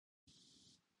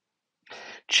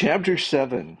Chapter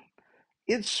 7.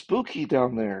 It's spooky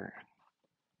down there.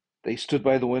 They stood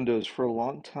by the windows for a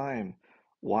long time,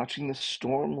 watching the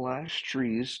storm-lashed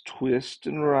trees twist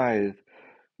and writhe,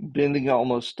 bending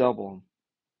almost double.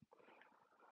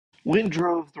 Wind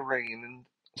drove the rain in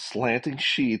slanting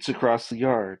sheets across the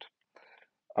yard.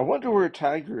 "I wonder where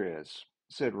Tiger is,"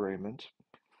 said Raymond.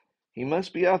 "He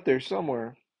must be out there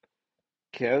somewhere."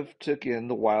 Kev took in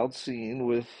the wild scene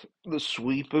with the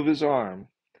sweep of his arm.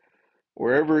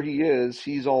 "Wherever he is,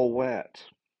 he's all wet.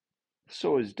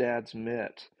 So is Dad's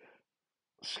mitt."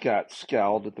 Scott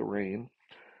scowled at the rain.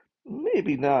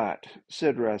 "Maybe not,"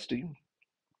 said Rusty.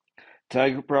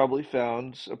 "Tiger probably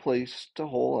found a place to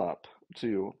hole up,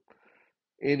 too.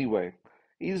 Anyway,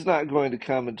 he's not going to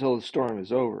come until the storm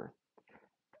is over.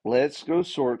 Let's go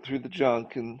sort through the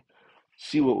junk and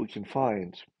see what we can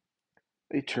find."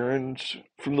 They turned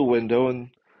from the window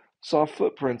and saw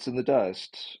footprints in the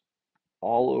dust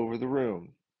all over the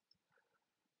room.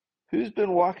 "Who's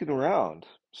been walking around?"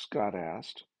 Scott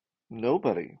asked.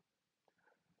 "Nobody."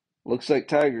 "Looks like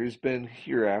Tiger's been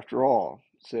here after all,"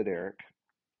 said Eric.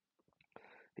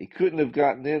 "He couldn't have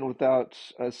gotten in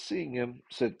without us seeing him,"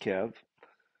 said Kev.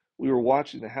 "We were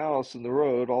watching the house and the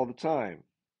road all the time."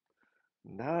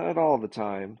 "Not all the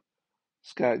time."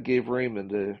 Scott gave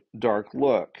Raymond a dark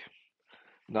look.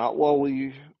 "Not while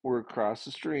we were across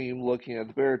the stream looking at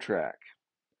the bear track."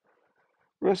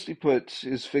 Rusty put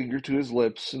his finger to his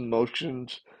lips and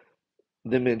motioned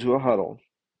them into a huddle.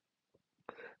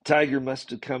 "Tiger must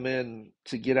have come in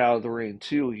to get out of the rain,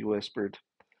 too," he whispered.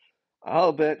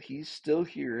 "I'll bet he's still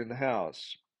here in the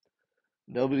house.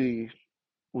 Nobody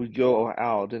would go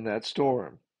out in that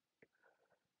storm."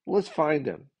 "Let's find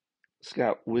him,"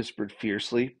 Scott whispered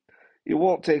fiercely. "It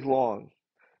won't take long."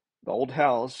 The old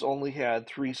house only had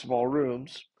three small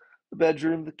rooms: the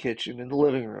bedroom, the kitchen, and the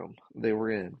living room they were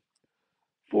in.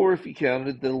 Four if you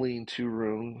counted the lean-to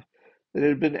room that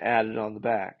had been added on the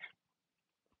back.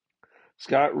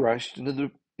 Scott rushed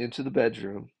into the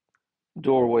bedroom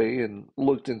doorway and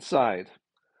looked inside.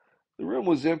 The room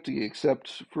was empty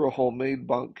except for a homemade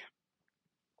bunk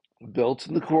built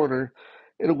in the corner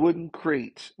and a wooden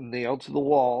crate nailed to the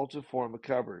wall to form a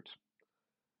cupboard.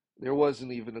 There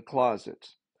wasn't even a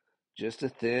closet, just a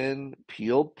thin,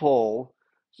 peeled pole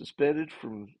suspended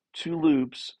from two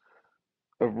loops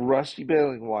of rusty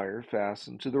baling wire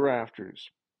fastened to the rafters.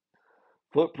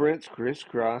 Footprints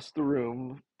crisscrossed the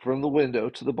room from the window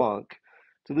to the bunk,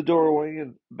 to the doorway,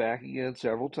 and back again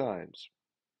several times.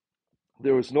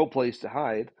 There was no place to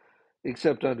hide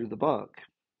except under the bunk.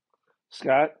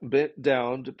 Scott bent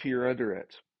down to peer under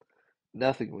it.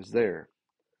 Nothing was there.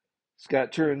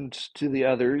 Scott turned to the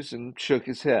others and shook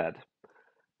his head.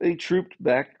 They trooped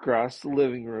back across the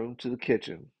living room to the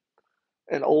kitchen.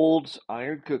 An old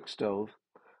iron cook stove,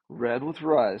 red with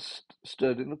rust,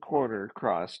 stood in the corner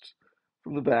across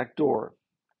from the back door.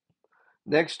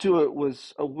 Next to it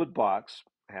was a wood box,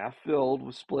 half filled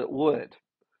with split wood.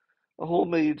 A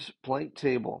homemade plank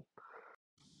table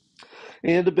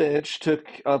and a bench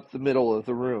took up the middle of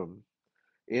the room.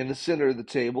 In the center of the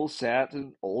table sat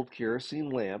an old kerosene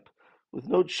lamp with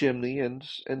no chimney and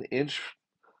an inch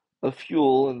of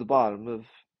fuel in the bottom of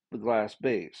the glass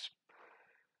base.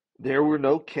 There were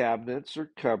no cabinets or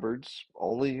cupboards,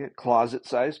 only a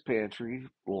closet-sized pantry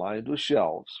lined with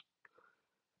shelves.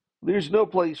 "There's no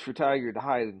place for Tiger to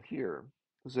hide in here,"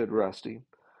 said Rusty,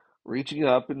 reaching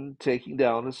up and taking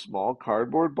down a small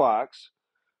cardboard box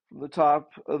from the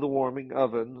top of the warming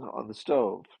oven on the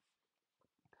stove.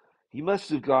 "He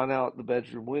must have gone out the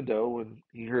bedroom window when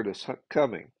he heard us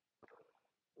coming."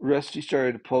 Rusty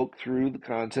started to poke through the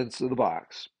contents of the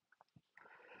box.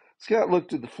 Scott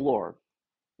looked at the floor.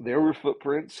 There were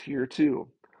footprints here,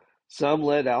 too. Some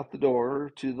led out the door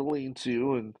to the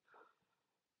lean-to, and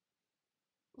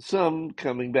some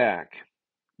coming back.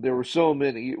 There were so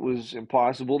many it was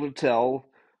impossible to tell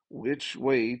which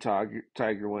way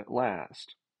Tiger went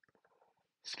last.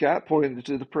 Scott pointed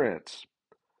to the prints.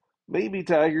 "Maybe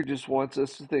Tiger just wants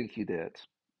us to think he did,"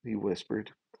 he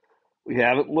whispered. "We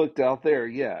haven't looked out there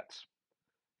yet."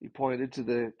 He pointed to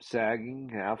the sagging,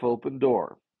 half-open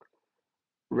door.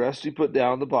 Rusty put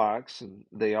down the box, and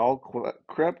they all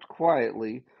crept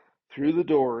quietly through the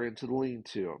door into the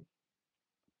lean-to.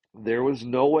 There was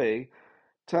no way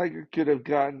Tiger could have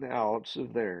gotten out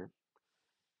of there.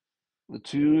 The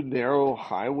two narrow,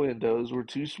 high windows were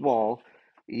too small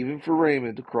even for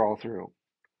Raymond to crawl through,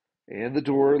 and the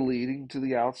door leading to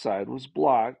the outside was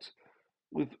blocked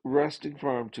with rusting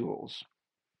farm tools.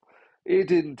 It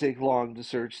didn't take long to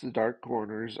search the dark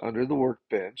corners under the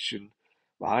workbench and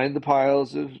behind the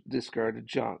piles of discarded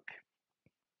junk.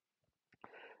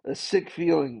 A sick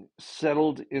feeling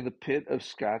settled in the pit of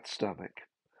Scott's stomach.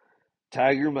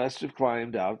 Tiger must have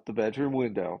climbed out the bedroom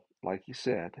window, like he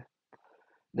said.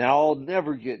 Now I'll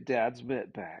never get Dad's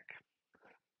mitt back.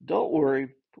 Don't worry,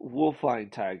 we'll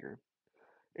find Tiger.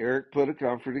 Eric put a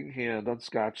comforting hand on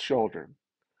Scott's shoulder.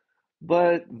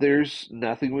 But there's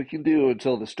nothing we can do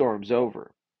until the storm's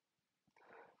over.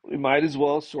 We might as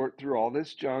well sort through all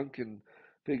this junk and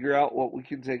figure out what we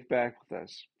can take back with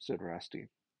us, said Rusty.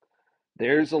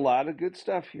 There's a lot of good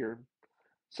stuff here.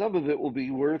 Some of it will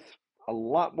be worth a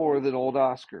lot more than old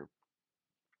Oscar.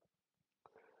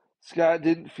 Scott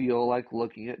didn't feel like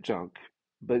looking at junk,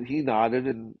 but he nodded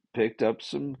and picked up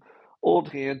some old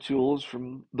hand tools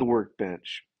from the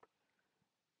workbench.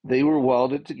 They were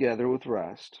welded together with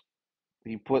rust.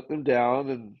 He put them down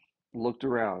and looked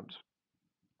around.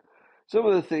 Some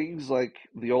of the things, like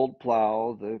the old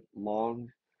plow, the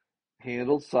long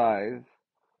handled scythe,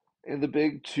 and the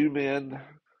big 2-man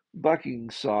bucking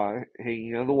saw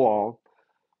hanging on the wall,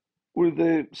 were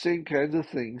the same kinds of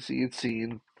things he had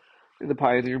seen in the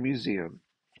Pioneer Museum.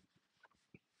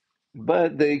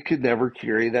 But they could never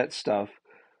carry that stuff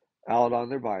out on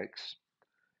their bikes.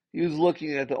 He was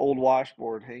looking at the old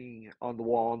washboard hanging on the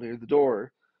wall near the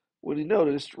door when he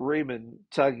noticed Raymond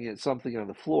tugging at something on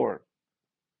the floor.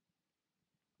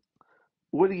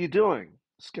 "What are you doing?"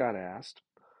 Scott asked,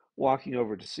 walking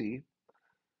over to see.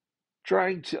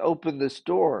 "Trying to open this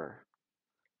door,"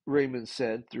 Raymond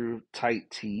said through tight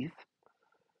teeth.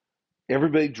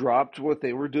 Everybody dropped what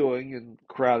they were doing and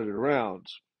crowded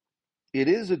around. "It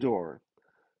is a door,"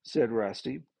 said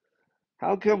Rusty.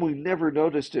 "How come we never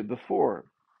noticed it before?"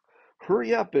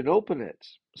 "Hurry up and open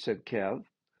it," said Kev.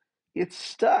 "It's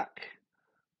stuck."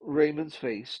 Raymond's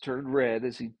face turned red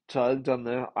as he tugged on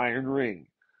the iron ring.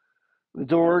 The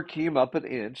door came up an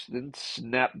inch, then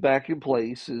snapped back in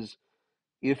place as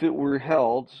if it were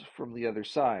held from the other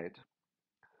side.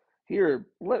 "Here,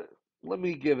 let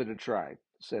me give it a try,"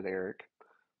 said Eric.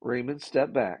 Raymond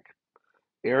stepped back.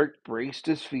 Eric braced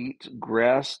his feet,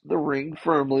 grasped the ring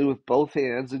firmly with both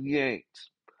hands, and yanked.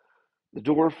 The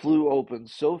door flew open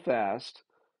so fast,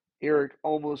 Eric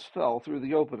almost fell through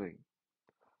the opening.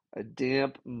 A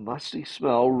damp, musty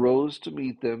smell rose to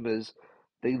meet them as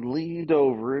they leaned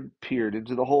over and peered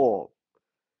into the hole.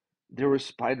 There were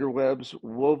spider webs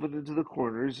woven into the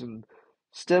corners and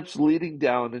steps leading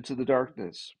down into the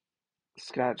darkness.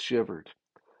 Scott shivered.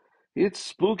 "It's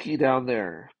spooky down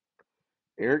there."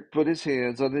 Eric put his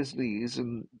hands on his knees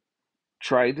and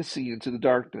tried to see into the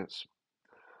darkness.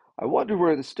 "I wonder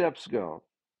where the steps go."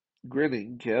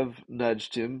 Grinning, Kev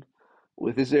nudged him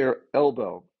with his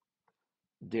elbow.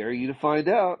 "Dare you to find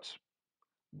out."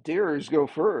 "Darers go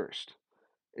first."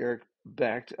 Eric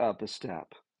backed up a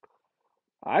step.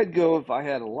 "I'd go if I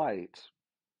had a light,"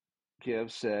 Kev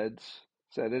said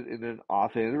it in an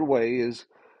offhanded way as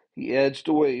he edged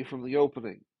away from the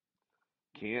opening.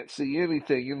 "Can't see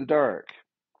anything in the dark."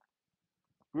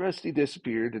 Rusty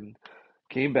disappeared and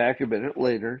came back a minute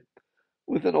later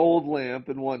with an old lamp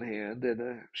in one hand and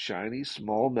a shiny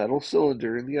small metal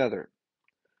cylinder in the other.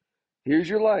 "Here's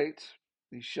your light."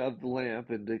 He shoved the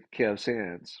lamp into Kev's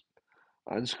hands,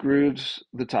 unscrewed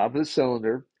the top of the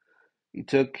cylinder. He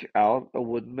took out a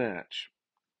wooden match.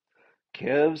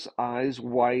 Kev's eyes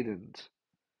widened.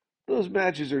 "Those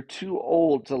matches are too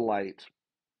old to light."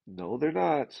 "No, they're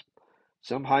not.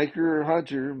 Some hiker or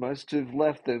hunter must have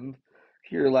left them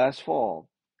here last fall.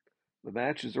 The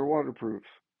matches are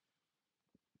waterproof."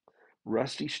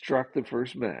 Rusty struck the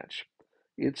first match.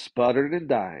 It sputtered and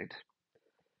died.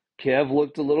 Kev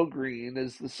looked a little green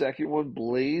as the second one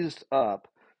blazed up,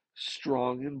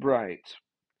 strong and bright.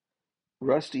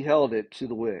 Rusty held it to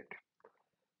the wick.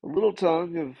 A little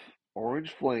tongue of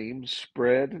orange flame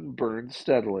spread and burned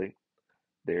steadily.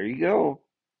 "There you go."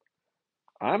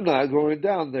 "I'm not going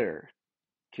down there."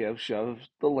 Kev shoved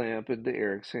the lamp into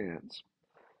Eric's hands.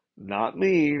 "Not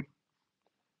me."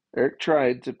 Eric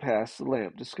tried to pass the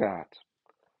lamp to Scott.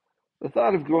 The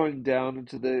thought of going down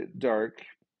into the dark,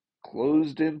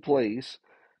 closed-in place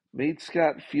made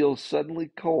Scott feel suddenly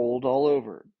cold all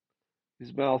over.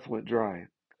 His mouth went dry.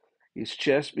 His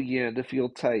chest began to feel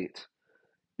tight.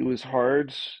 It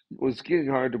was getting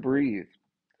hard to breathe.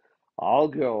 "I'll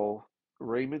go."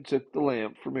 Raymond took the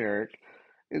lamp from Eric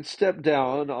and stepped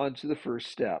down onto the first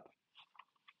step.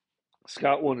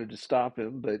 Scott wanted to stop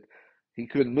him, but he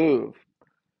couldn't move.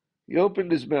 He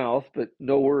opened his mouth, but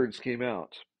no words came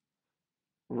out.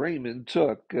 Raymond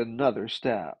took another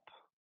step.